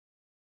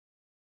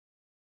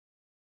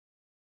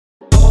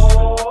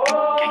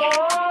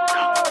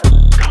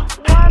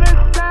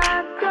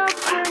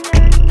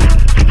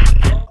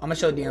gonna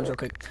show DMs real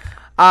quick.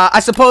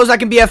 I suppose I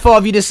can be FO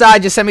if you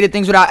decide. Just send me the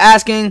things without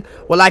asking.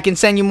 Well, I can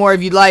send you more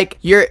if you'd like.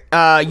 You're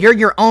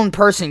your own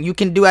person. You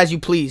can do as you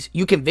please.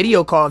 You can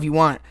video call if you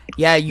want.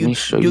 Yeah, you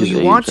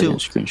want to.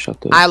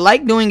 I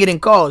like doing it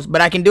in calls,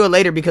 but I can do it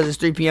later because it's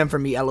 3 p.m. for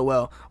me.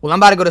 LOL. Well, I'm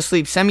about to go to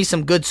sleep. Send me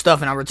some good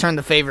stuff and I'll return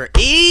the favor.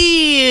 Ew.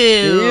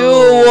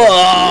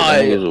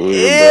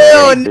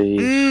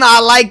 I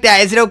like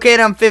that. Is it okay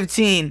that I'm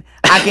 15?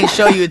 I can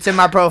show you. It's in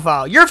my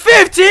profile. You're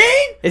 15?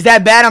 Is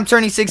that bad? I'm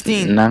turning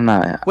 16.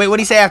 Nah. Wait, what'd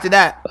he say after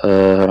that?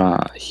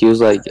 He was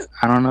like,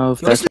 I don't know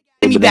if that's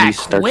me back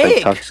quick.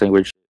 Like, talking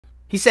weird.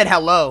 He said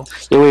hello.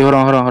 Yeah, wait, hold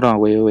on.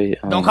 Wait.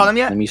 Don't call him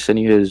yet? Let me send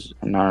you his.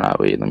 No,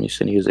 wait. Let me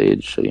send you his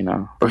age so you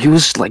know. Or he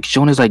was like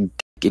showing his like, and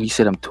he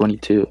said I'm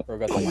 22. Oh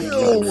my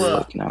god.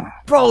 Like, nah.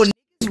 Bro,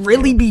 niggas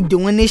really be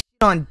doing this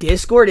shit on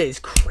Discord. Is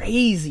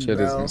crazy, shit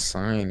bro. Is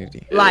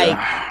insanity. Like,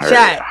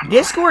 chat,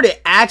 Discord it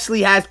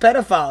actually has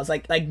pedophiles.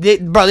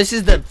 Bro, this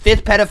is the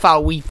 5th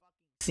pedophile we've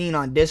seen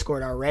on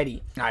Discord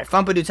already. All right,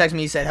 Fumpadu texted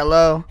me. He said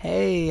hello.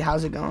 Hey,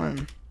 how's it going?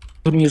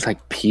 What do you mean it's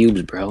like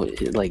pubes, bro?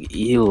 It's like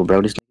ew,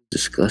 bro. This is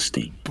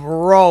disgusting.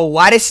 Bro,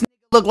 why does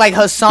look like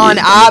Hassan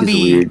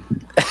Abi?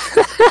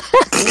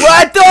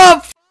 What the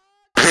f?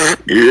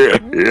 Yeah.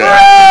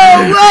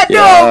 Bro, what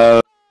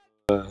the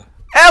f?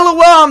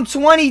 LOL, I'm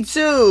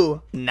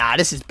 22. Nah,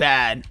 this is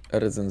bad.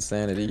 That is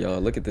insanity,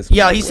 y'all. Look at this.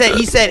 Yo, he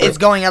said it's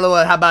going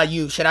LOL. How about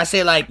you? Should I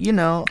say like, you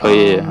know,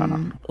 you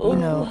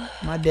know,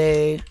 my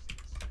day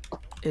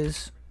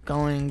is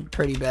going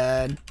pretty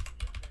bad.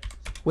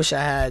 Wish I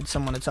had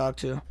someone to talk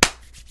to.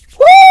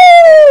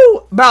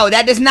 Woo! Bro,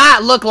 that does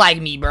not look like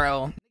me,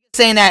 bro.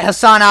 Saying that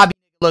Hassan Abi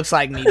looks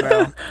like me,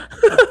 bro.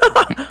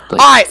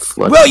 Alright,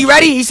 Will, you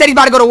ready? He said he's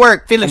about to go to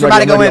work. Felix, we're about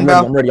to go in,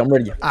 bro. I'm ready.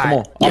 Come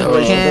on.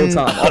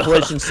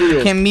 Operation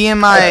Seal. Can me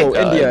and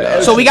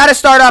my... So we gotta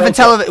start off and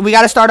tell... We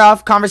gotta start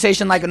off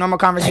conversation like a normal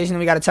conversation, and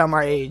we gotta tell them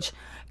our age.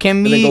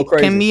 Can me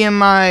and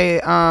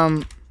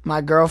my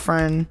my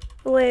girlfriend...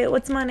 Wait,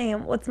 what's my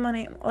name?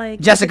 Like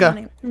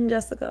Jessica.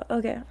 Jessica.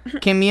 Okay.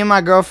 Can me and my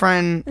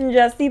girlfriend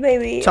Jessie,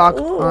 baby, talk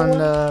on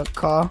the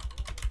call?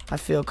 I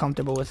feel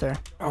comfortable with her.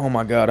 Oh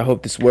my god, I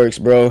hope this works,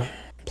 bro.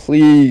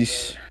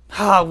 Please.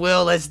 Ah,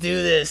 Will, let's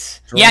do this.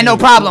 Yeah, no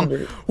problem.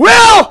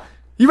 Will,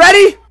 you ready?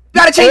 You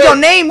gotta change your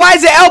name. Why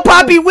is it El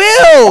Poppy Will?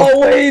 Oh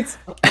wait. His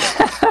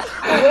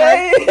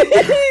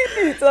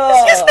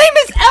name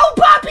is El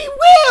Poppy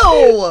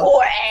Will.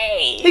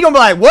 Wait. He gonna be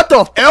like, what the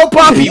f El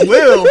Poppy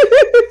Will?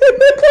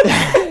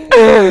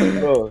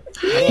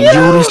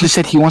 Yo, this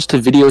said he wants to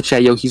video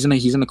chat. Yo, he's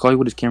gonna call you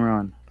with his camera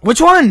on. Which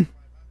one?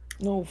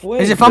 No way.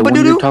 Is it The one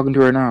Fumpadoodoo? you're talking to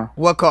right now.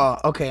 What call?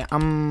 Okay,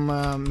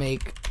 I'm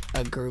make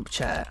a group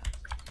chat.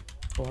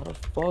 What the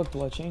fuck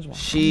do I change my?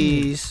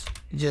 She's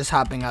just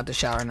hopping out the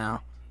shower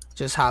now.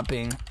 Just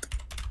hopping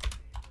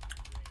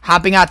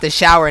out the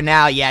shower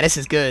now. Yeah, this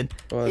is good.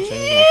 Oh,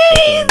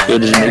 yo,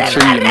 just make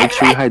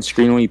sure you hide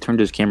screen when you turn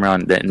his camera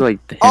on. Then like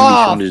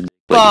fuck,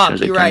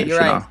 you're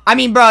right. I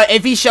mean, bro,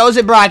 if he shows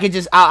it, bro, I could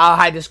just I'll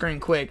hide the screen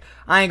quick.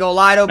 I ain't gonna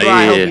lie though, bro.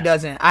 I hope he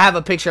doesn't. I have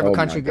a picture of a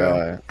country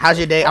girl. How's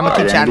your day? I'm gonna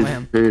keep chatting with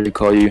him. Ready to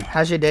call you.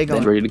 How's your day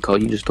going? Ready to call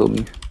you. Just told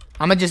me.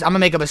 I'm gonna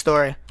make up a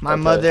story. My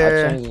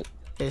mother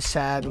is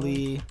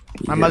sadly.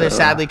 My mother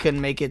sadly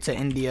couldn't make it to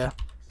India.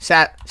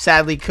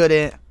 Sadly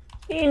couldn't.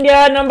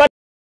 India number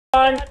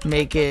one.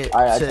 Make it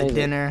to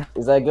dinner.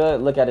 Is that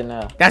good? Look at it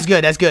now. That's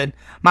good. That's good.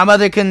 My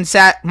mother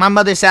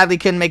sadly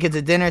couldn't make it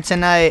to dinner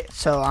tonight,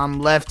 so I'm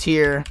left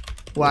here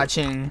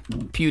watching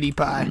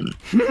PewDiePie.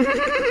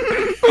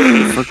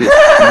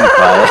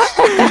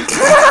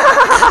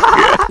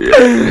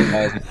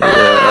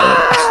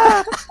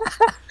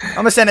 I'm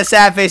gonna send a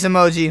sad face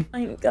emoji. Oh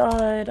my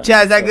god.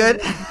 Chad, is that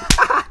good?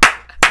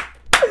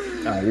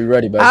 Alright, we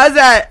ready, buddy.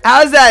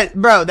 How's that,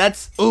 bro?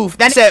 That's oof.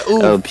 That said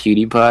oof. Oh,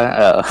 PewDiePie.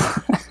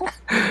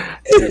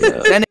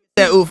 That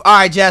said oof. All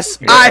right, Jess.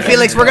 All right,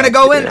 Felix. We're gonna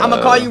go in. I'm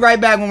gonna call you right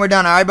back when we're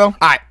done. All right, bro.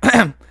 All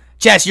right,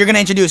 Jess. You're gonna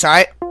introduce. All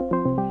right.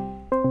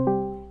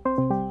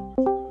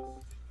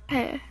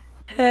 Hey.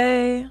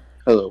 Hey.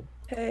 Hello.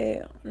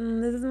 Hey.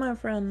 This is my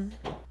friend.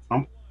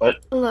 What?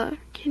 Hello.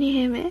 Can you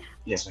hear me?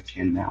 Yes, I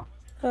can now.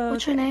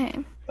 What's your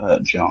name?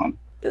 John.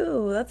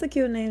 Ooh, that's a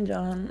cute name,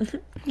 John.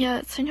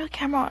 Yeah, turn your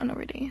camera on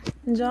already.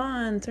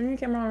 John, turn your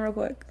camera on real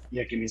quick.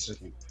 Yeah, give me a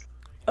second.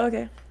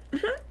 Okay.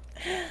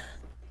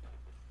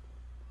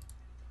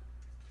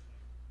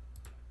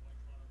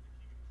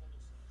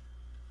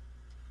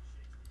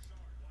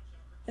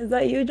 Is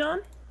that you,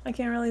 John? I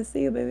can't really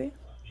see you, baby.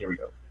 Here we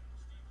go.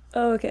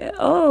 Okay.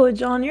 Oh,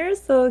 John, you're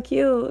so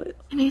cute.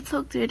 Can you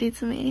talk dirty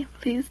to me,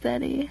 please,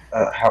 Daddy?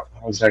 How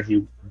exactly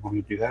you want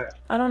me to do that?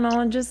 I don't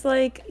know, just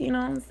like, you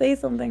know, say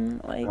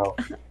something. Like,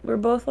 we're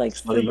both like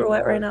super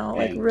wet right now,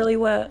 like really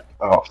wet.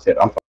 Oh, shit,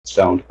 I'm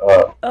stoned.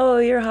 Oh,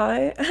 you're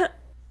high?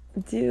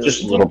 Dude.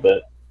 Just a little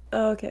bit.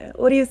 Oh, okay.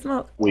 What do you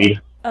smoke?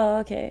 Weed. Oh,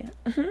 okay.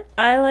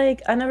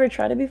 I never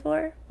tried it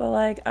before, but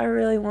like, I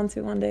really want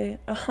to one day.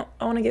 I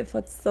want to get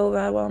fucked so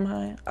bad while I'm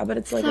high. I bet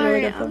it's like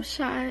really good fun. I'm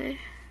shy.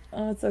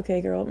 Oh, it's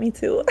okay, girl. Me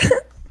too.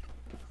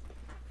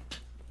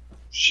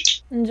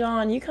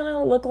 John, you kind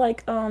of look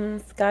like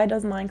Sky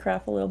does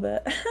Minecraft a little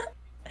bit.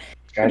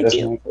 Guy does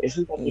Minecraft.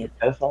 Isn't that like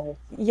a pedophile?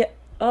 Yeah.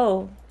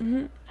 Oh.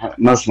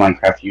 Most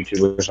Minecraft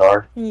YouTubers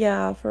are.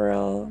 Yeah, for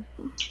real.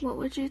 What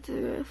would you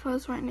do if I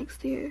was right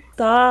next to you?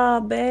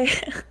 Stop, babe.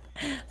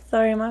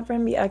 Sorry, my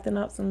friend be acting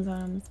up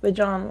sometimes. But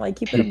John, like,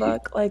 keep it a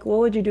buck. Like, what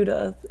would you do to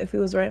us if he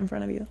was right in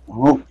front of you?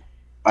 Well,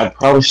 I'd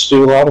probably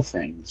do a lot of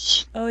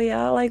things. Oh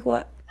yeah, like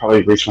what?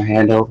 Probably reach my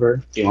hand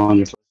over, feel on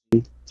your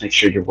face, make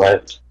sure you're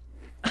wet.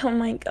 Oh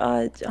my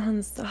God,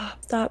 John,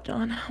 stop, stop,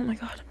 John. Oh my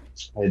God.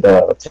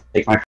 I'd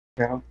take my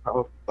cock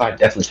out. I'd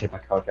definitely take my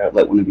cock out.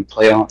 Let one of you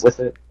play on with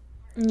it.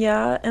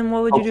 Yeah, and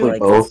what would you do? Hopefully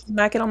Like, both.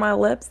 smack it on my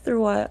lips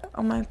through what?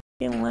 On my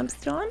fucking lips,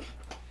 John?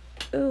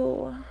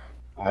 Ooh.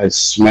 I'd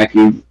smack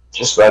you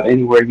just about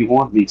anywhere you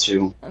want me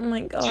to. Oh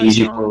my God, Tease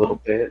you John. for a little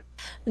bit.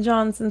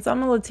 John, since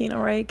I'm a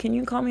Latino, right? Can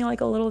you call me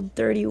like a little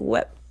dirty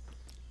wet?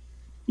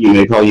 You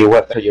may call you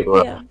wet.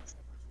 You Yeah.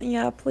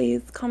 Yeah,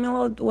 please. Call me a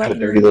little wet. a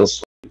dirty little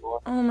slut boy.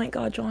 Oh my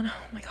God, John.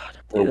 Oh my God.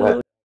 Little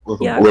wet. Dude.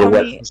 Yeah, little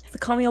wet.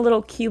 call me a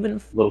little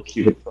Cuban. Little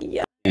Cuban.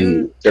 Yeah.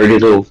 And dirty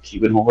little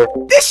Cuban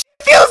whore. This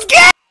feels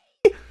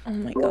gay! Oh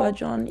my God,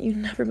 John. You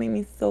never made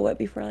me so wet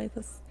before like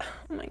this.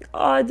 Oh my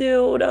God,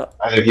 dude. Are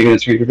you gonna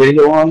turn your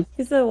video on?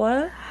 You said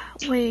what?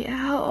 Wait,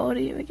 how old are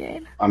you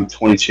again? I'm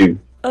 22.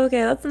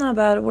 Okay, that's not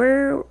bad.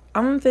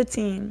 I'm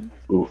 15.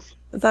 Oof.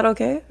 Is that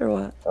okay or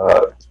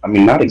what? I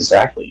mean, not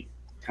exactly.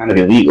 Kind of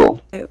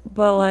illegal.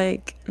 But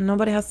like,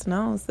 nobody has to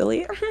know,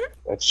 silly.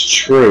 That's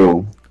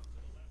true.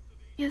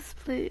 Yes,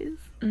 please.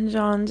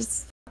 John,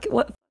 just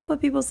what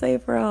people say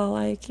for real.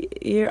 Like,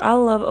 I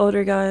love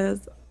older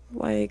guys.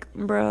 Like,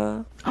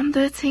 bruh. I'm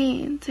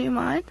 13. Do you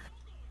mind?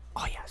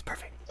 Oh yeah, it's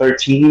perfect.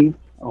 13?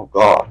 Oh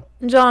god.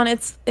 John,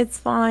 it's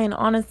fine.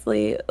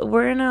 Honestly,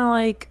 we're in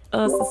a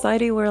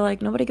society where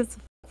like nobody gives a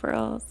fuck for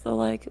us. So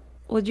like,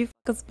 would you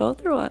fuck us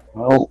both or what?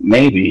 Well,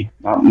 maybe.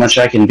 Not much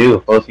I can do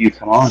if both of you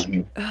come on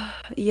me.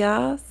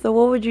 Yeah. So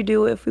what would you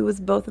do if we was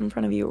both in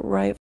front of you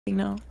right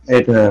now?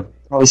 I'd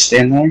probably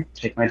stand there,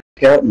 take my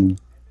dick out, and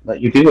let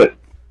you do it.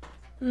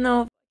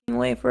 No fucking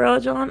way, for real,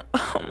 John.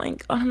 Oh my God,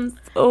 I'm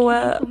so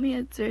wet. Call me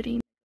a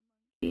dirty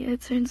monkey.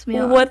 It turns me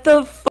on. What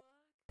the fuck?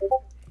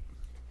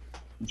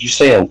 Did you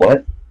say a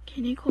what?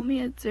 Can you call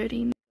me a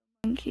dirty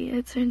monkey?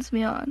 It turns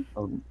me on.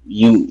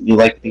 You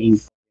like being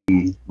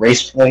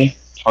race play?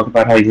 Talk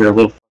about how you're a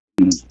little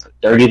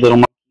dirty little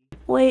monkey.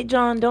 Wait,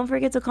 John, don't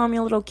forget to call me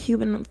a little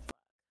Cuban,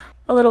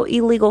 a little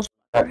illegal.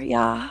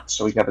 Yeah.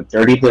 So we got a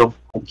dirty little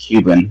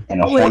Cuban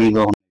and a horny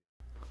little.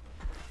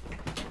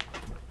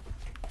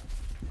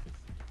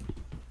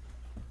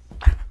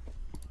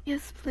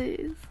 Yes,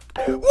 please.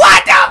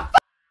 What the f?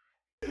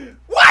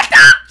 What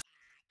the?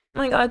 Oh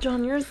my God,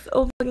 John, you're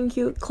so fucking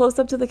cute. Close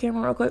up to the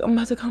camera real quick. I'm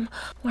about to come.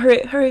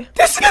 Hurry, hurry.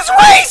 This is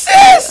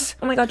racist!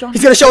 Oh my God, John.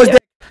 He's gonna show his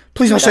dick.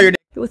 Please don't show your dick.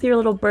 With your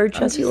little bird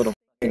chest, you little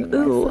fucking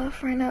ooh.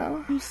 Myself right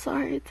now. I'm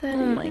sorry, Daddy.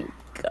 Oh my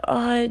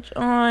God,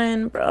 John,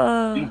 You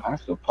bruh. don't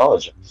have to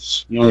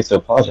apologize. You only have to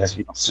apologize if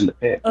you don't send a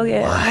pic.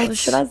 Okay, What?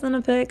 should I send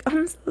a pic?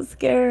 I'm so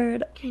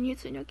scared. Can you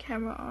turn your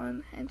camera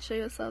on and show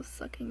yourself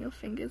sucking your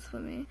fingers for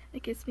me?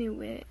 It gets me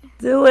wet.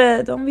 Do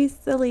it. Don't be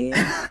silly.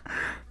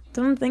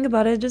 Don't think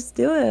about it. Just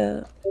do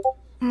it.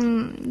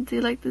 Do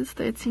you like this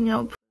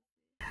 13-year-old?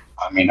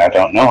 I mean, I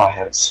don't know. I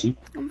haven't seen.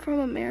 I'm from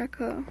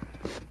America.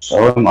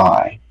 So am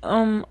I.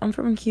 I'm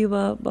from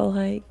Cuba, but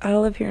like I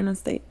live here in the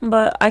state.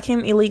 But I came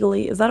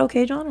illegally. Is that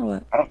okay, John, or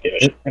what? I don't give a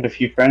shit. I had a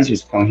few friends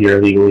who's come here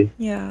illegally.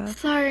 Yeah.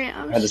 Sorry,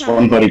 I'm I had this shy.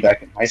 one buddy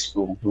back in high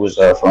school who was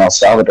from El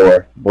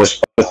Salvador. Boys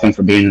fucked with him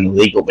for being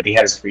illegal, but he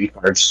had his green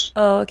cards.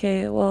 Oh,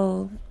 okay.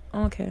 Well,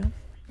 okay.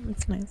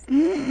 That's nice.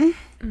 Oh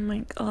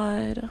my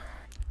God.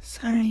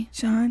 Sorry,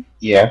 John.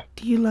 Yeah,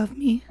 Do you love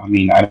me? I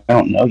mean, I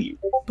don't know you.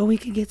 But we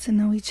could get to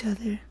know each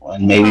other. Well,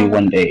 maybe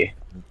one day.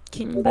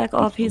 Can you back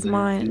off? He's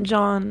mine.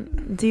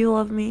 John, do you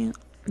love me?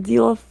 Do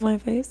you love my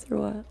face or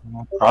what?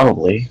 Well,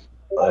 probably.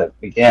 But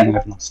again,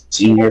 I've not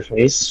seen your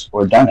face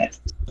or done it.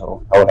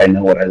 So how would I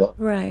know what I love?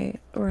 Right,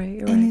 you're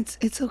And right.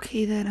 it's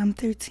okay that I'm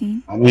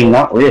 13, I mean,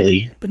 not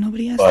really. but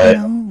nobody has But- to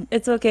know.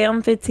 It's okay.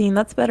 I'm 15.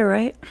 That's better,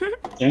 right?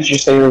 Didn't you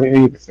say earlier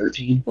you were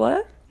 13?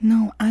 What?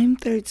 No, I'm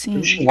Pretty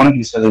 13. sure one of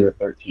you said they were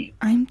 13.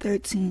 I'm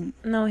 13.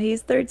 No,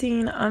 he's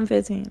 13. I'm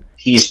 15.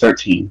 He's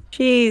 13.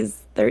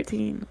 She's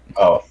 13.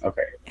 Oh,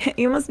 okay.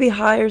 You must be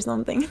high or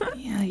something.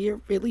 Yeah,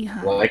 you're really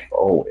high. Like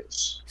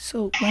always.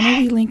 So when are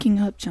we linking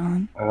up,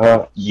 John?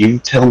 You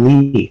tell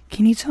me.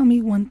 Can you tell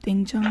me one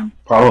thing, John?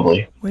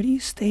 Probably. Where do you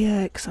stay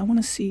at? Cause I want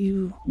to see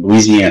you.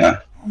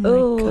 Louisiana. Oh my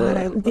Oh, God,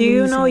 I love do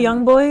you know Louisiana.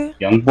 Young Boy?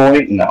 Young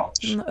boy? No.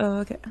 Oh,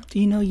 okay. Do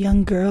you know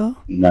young girl?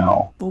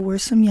 No. Well, we're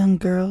some young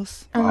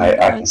girls. Oh my I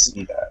God. can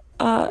see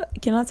that.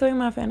 Can I tell you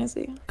my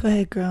fantasy? Go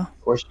ahead, girl.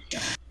 Of course you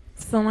can.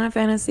 So my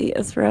fantasy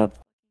is for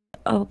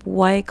a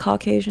white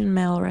Caucasian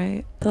male,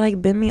 right? To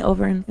like bend me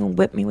over and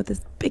whip me with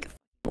this big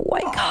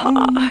white cock.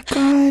 Oh my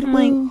God, Oh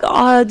my Will.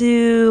 God,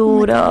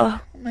 dude. Oh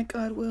my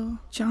God, Will.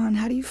 John,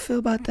 how do you feel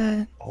about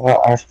that?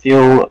 Well,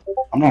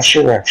 I'm not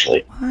sure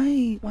actually.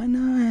 Why? Why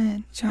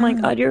not? Oh my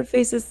god, your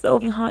face is so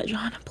hot,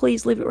 John.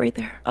 Please leave it right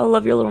there. I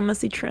love your little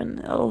messy trend.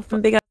 That little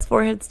big ass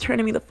forehead's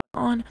turning me the f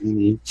on.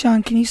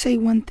 John, can you say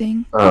one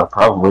thing?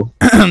 Probably.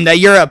 That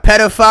you're a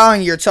pedophile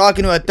and you're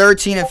talking to a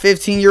 13 and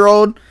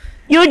 15-year-old?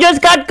 You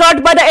just got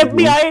caught by the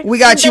FBI. We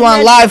got you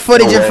on live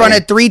footage in front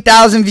of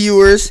 3,000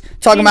 viewers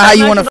talking about how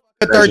you want to f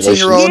a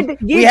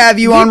 13-year-old. We have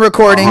you on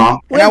recording,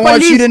 and I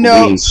want you to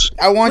know,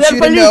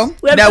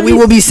 that we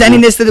will be sending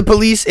this to the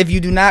police. If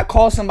you do not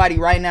call somebody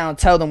right now and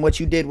tell them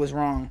what you did was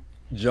wrong.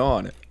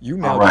 John, you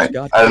now just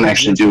got I didn't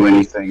actually do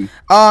anything.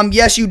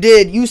 Yes, you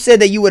did. You said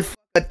that you would f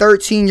a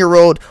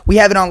 13-year-old. We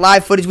have it on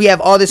live footage. We have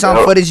all this on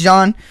footage,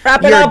 John.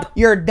 Wrap it up.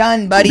 You're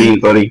done,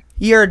 buddy.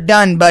 You're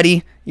done,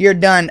 buddy. You're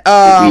done.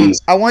 I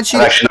want you.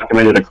 I've actually not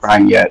committed a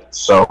crime yet,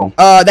 so.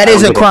 That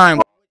is a crime.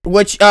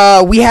 Which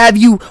we have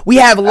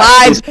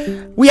live.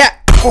 We have.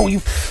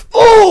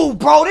 Oh,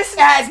 bro, this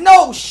has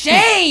no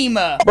shame.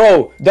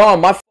 Bro, Dom,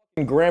 my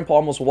fucking grandpa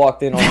almost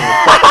walked in on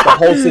the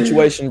whole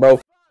situation,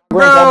 bro.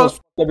 Grandpa almost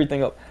fucked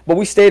everything up, but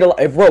we stayed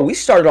alive, bro. We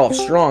started off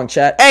strong,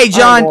 chat. Hey,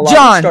 John,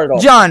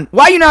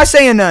 why you not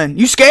saying nothing?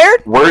 You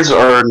scared? Words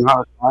are not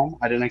a crime.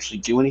 I didn't actually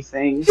do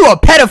anything. You a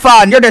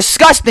pedophile. You're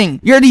disgusting.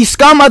 You're the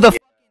scum of the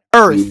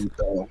earth.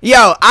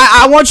 Yo,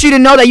 I want you to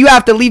know that you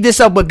have to leave this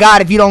up with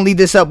God if you don't leave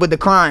this up with the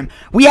crime.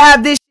 We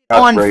have this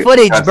on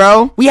footage,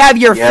 bro. We have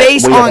your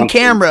face on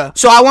camera.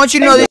 So I want you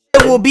to know this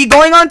will be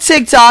going on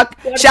TikTok.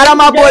 Shout out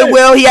my boy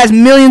Will. He has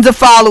millions of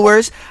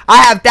followers. I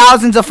have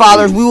thousands of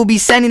followers. We will be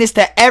sending this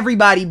to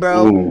everybody,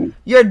 bro.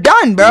 You're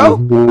done,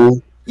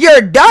 bro.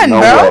 You're done,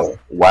 bro.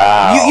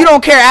 Wow. You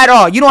don't care at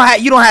all. You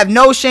don't have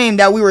no shame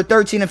that we were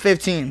 13 and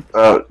 15.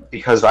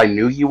 Because I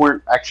knew you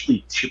weren't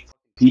actually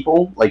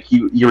people. Like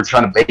you were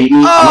trying to bait me.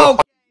 Oh,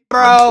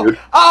 bro.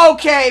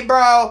 Okay,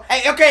 bro.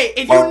 Hey, okay,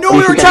 if you knew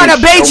we were trying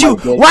to bait you,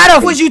 why the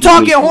f was you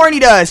talking horny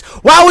to us?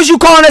 Why was you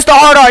calling us the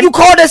hard R? You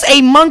called us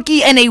a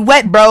monkey and a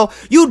wet, bro.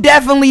 You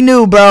definitely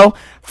knew, bro.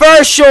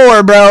 For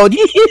sure, bro. Do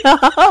you know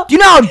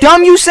how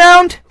dumb you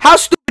sound? How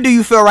stupid do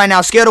you feel right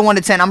now? Scale of 1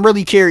 to 10. I'm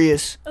really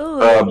curious.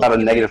 About a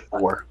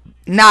 -4.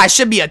 Nah, it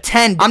should be a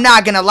 10. I'm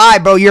not gonna lie,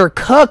 bro. You're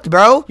cooked,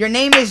 bro. Your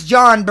name is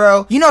John,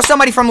 bro. You know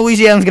somebody from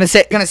Louisiana is gonna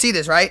see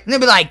this, right? And they'll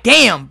be like,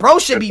 damn, bro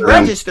should be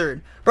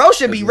registered. Bro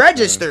should be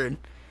registered.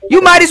 You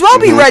might as well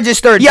be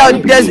registered.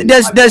 Yo,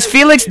 does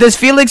Felix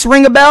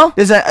ring a bell?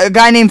 Does a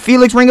guy named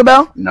Felix ring a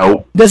bell?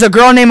 Nope. Does a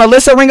girl named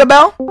Alyssa ring a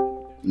bell?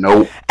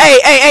 Nope.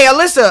 Hey,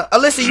 Alyssa,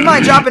 you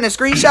mind dropping a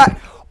screenshot?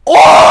 Oh!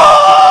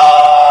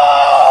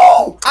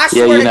 I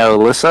swear you know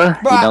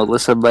Alyssa? Bro, you know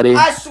Alyssa, buddy?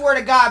 I swear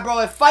to God, bro,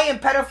 if fighting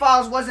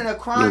pedophiles wasn't a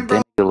crime,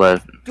 bro, yo,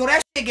 that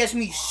shit gets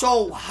me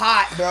so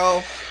hot,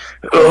 bro.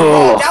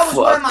 Oh, that was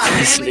one of my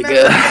family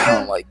members,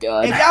 oh my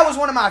god. If that was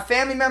one of my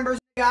family members,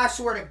 I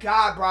swear to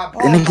God, bro.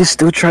 The nigga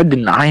still tried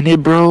denying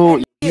it,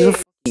 bro. You're a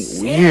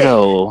fucking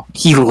weirdo.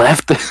 He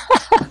left.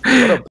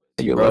 Alright,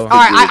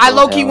 I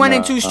low-key went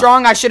in too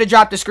strong. I should have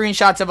dropped the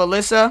screenshots of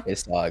Alyssa.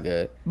 It's all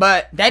good.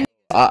 But that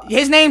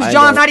his name's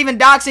John. Not even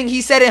doxing.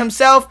 He said it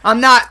himself. I'm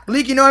not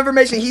leaking no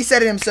information. He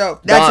said it himself.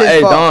 That's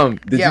his fault. Dom,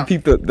 did you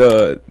peep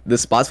the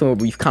spots when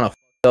we kind of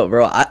f***ed up,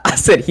 bro? I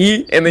said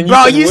he, and then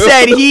you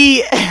said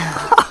he.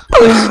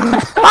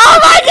 Oh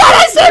my god,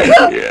 I said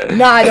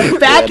Nah, the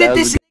fact that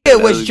this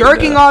nigga was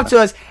jerking off to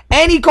us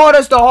and he called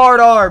us the hard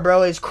R,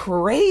 bro, is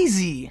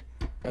crazy.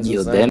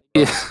 Yo, then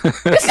this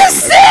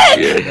is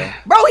sick,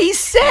 bro. He's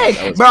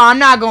sick, bro. I'm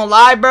not gonna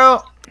lie,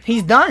 bro.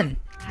 He's done.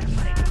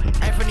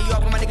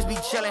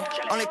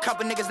 Only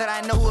couple niggas that I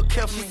know who will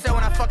kill. She said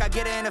when I fuck, I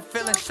get her in a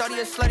feeling. Shorty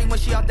is slutty when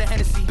she out the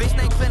Hennessy. Bitch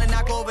named Clinton,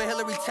 knock over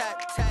Hillary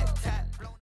Tap.